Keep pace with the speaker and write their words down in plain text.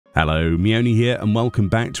Hello, Meoni here, and welcome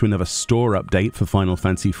back to another store update for Final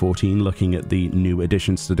Fantasy XIV, looking at the new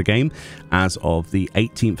additions to the game as of the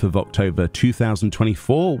 18th of October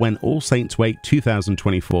 2024, when All Saints Wake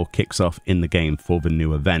 2024 kicks off in the game for the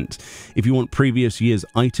new event. If you want previous year's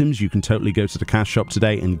items, you can totally go to the cash shop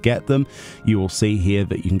today and get them. You will see here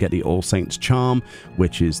that you can get the All Saints Charm,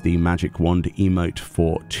 which is the magic wand emote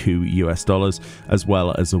for $2 US, as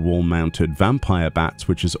well as the wall-mounted vampire bats,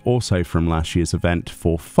 which is also from last year's event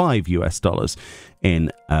for $5 US.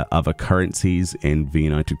 In other currencies in the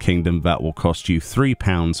United Kingdom, that will cost you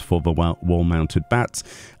 £3 for the wall-mounted bats,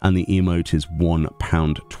 and the emote is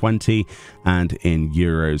 £1.20, and in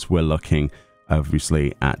euros we're looking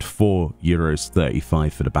obviously at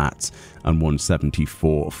 €4.35 for the bats and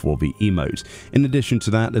 $1.74 for the emote. In addition to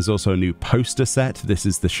that, there's also a new poster set. This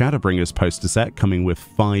is the Shadowbringers poster set, coming with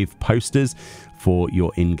 5 posters for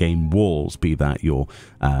your in-game walls, be that your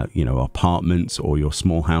apartments or your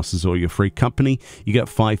small houses or your free company. You get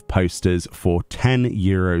 5 posters for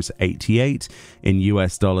 €10.88. In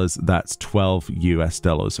US dollars, that's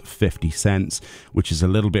 $12.50, which is a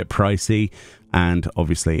little bit pricey. And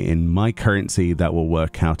obviously in my currency, that will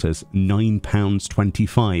work out as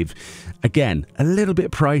 £9.25. Again, a little bit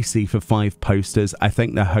pricey for 5 posters. I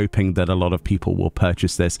think they're hoping that a lot of people will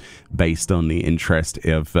purchase this based on the interest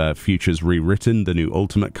of Futures Rewritten, the new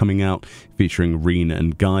Ultimate coming out, featuring Reen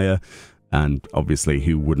and Gaia. And obviously,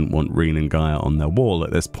 who wouldn't want Reen and Gaia on their wall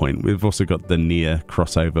at this point? We've also got the Nier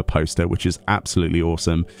crossover poster, which is absolutely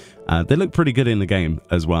awesome. They look pretty good in the game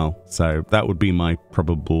as well. So that would be my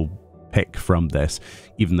probable pick from this,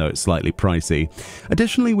 even though it's slightly pricey.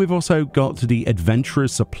 Additionally, we've also got the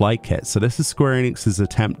Adventurer's Supply Kit. So this is Square Enix's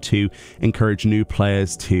attempt to encourage new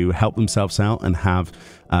players to help themselves out and have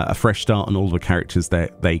a fresh start on all the characters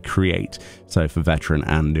that they create, so for veteran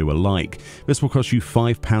and new alike. This will cost you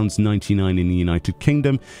 £5.99 in the United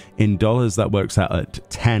Kingdom. In dollars, that works out at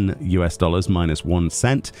 $10 US minus 1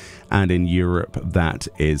 cent, and in Europe, that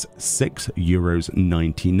is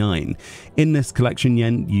 €6.99. In this collection,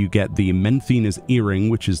 yen, you get the Menthina's earring,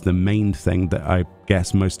 which is the main thing that I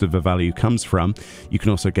guess most of the value comes from. You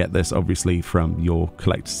can also get this obviously from your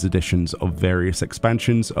collector's editions of various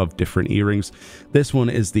expansions of different earrings. This one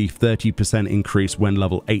is the 30% increase when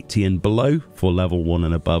level 80 and below for level 1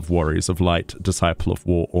 and above Warriors of Light, Disciple of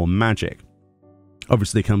War or Magic.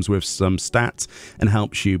 Obviously comes with some stats and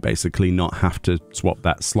helps you basically not have to swap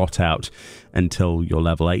that slot out until you're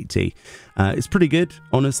level 80. It's pretty good,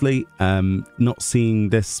 honestly. Not seeing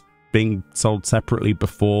this being sold separately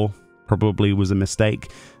before probably was a mistake.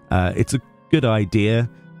 It's a good idea.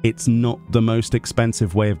 It's not the most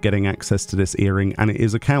expensive way of getting access to this earring, and it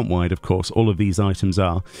is account-wide, of course. All of these items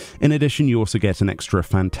are. In addition, you also get an extra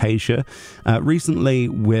Fantasia. Recently,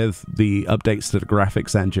 with the updates to the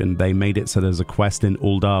graphics engine, they made it so there's a quest in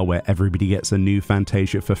Uldar where everybody gets a new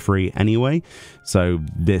Fantasia for free anyway, so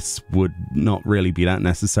this would not really be that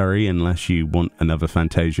necessary unless you want another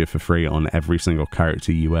Fantasia for free on every single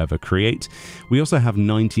character you ever create. We also have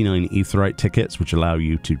 99 Aetheryte tickets, which allow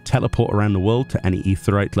you to teleport around the world to any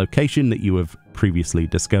Aetheryte location that you have previously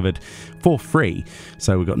discovered for free.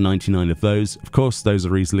 So we've got 99 of those. Of course, those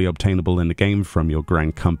are easily obtainable in the game from your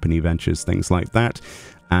Grand Company ventures, things like that.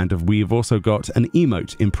 And we've also got an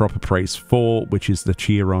emote in Proper Praise 4, which is the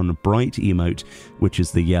Cheer On Bright emote, which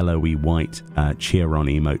is the yellowy white Cheer On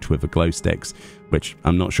emote with the glow sticks, which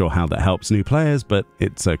I'm not sure how that helps new players, but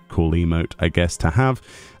it's a cool emote, I guess, to have,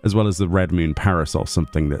 as well as the Red Moon Parasol,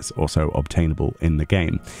 something that's also obtainable in the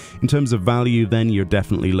game. In terms of value, then, you're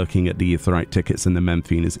definitely looking at the Aetheryte tickets and the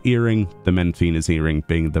Menthina's earring, the Menthina's earring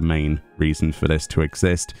being the main reason for this to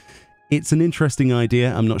exist. It's an interesting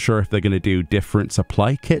idea. I'm not sure if they're going to do different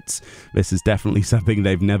supply kits. This is definitely something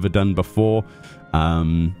they've never done before.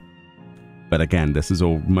 But again, this is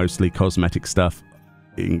all mostly cosmetic stuff,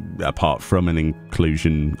 apart from an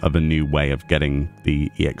inclusion of a new way of getting the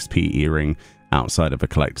EXP earring outside of the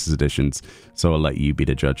collector's editions, so I'll let you be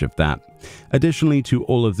the judge of that. Additionally to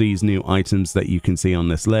all of these new items that you can see on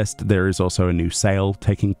this list, there is also a new sale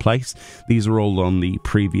taking place. These are all on the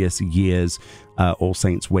previous year's All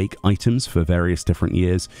Saints Wake items for various different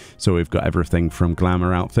years. So we've got everything from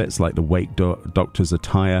glamour outfits like the Wake Doctor's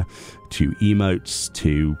attire, to emotes,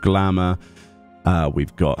 to glamour.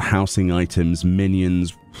 We've got housing items,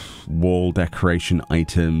 minions, wall decoration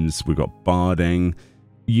items, we've got barding.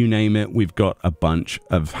 You name it, we've got a bunch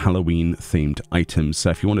of Halloween-themed items.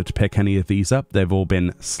 So if you wanted to pick any of these up, they've all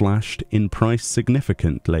been slashed in price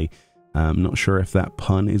significantly. I'm not sure if that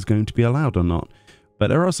pun is going to be allowed or not. But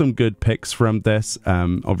there are some good picks from this.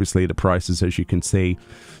 Obviously, the prices, as you can see,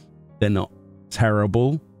 they're not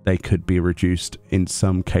terrible. They could be reduced in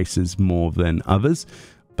some cases more than others.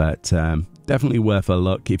 but definitely worth a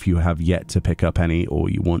look if you have yet to pick up any, or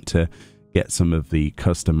you want to get some of the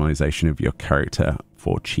customization of your character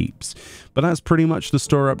for cheaps. But that's pretty much the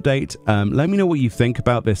store update. Let me know what you think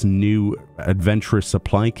about this new adventurous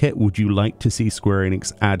supply kit. Would you like to see Square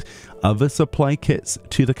Enix add other supply kits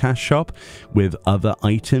to the cash shop with other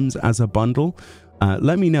items as a bundle?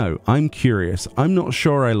 Let me know. I'm curious. I'm not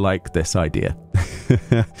sure I like this idea.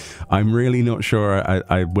 I'm really not sure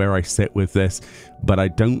where I sit with this, but I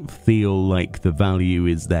don't feel like the value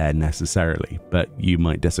is there necessarily, but you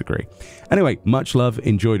might disagree. Anyway, much love.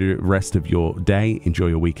 Enjoy the rest of your day. Enjoy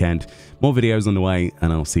your weekend. More videos on the way,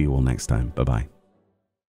 and I'll see you all next time. Bye-bye.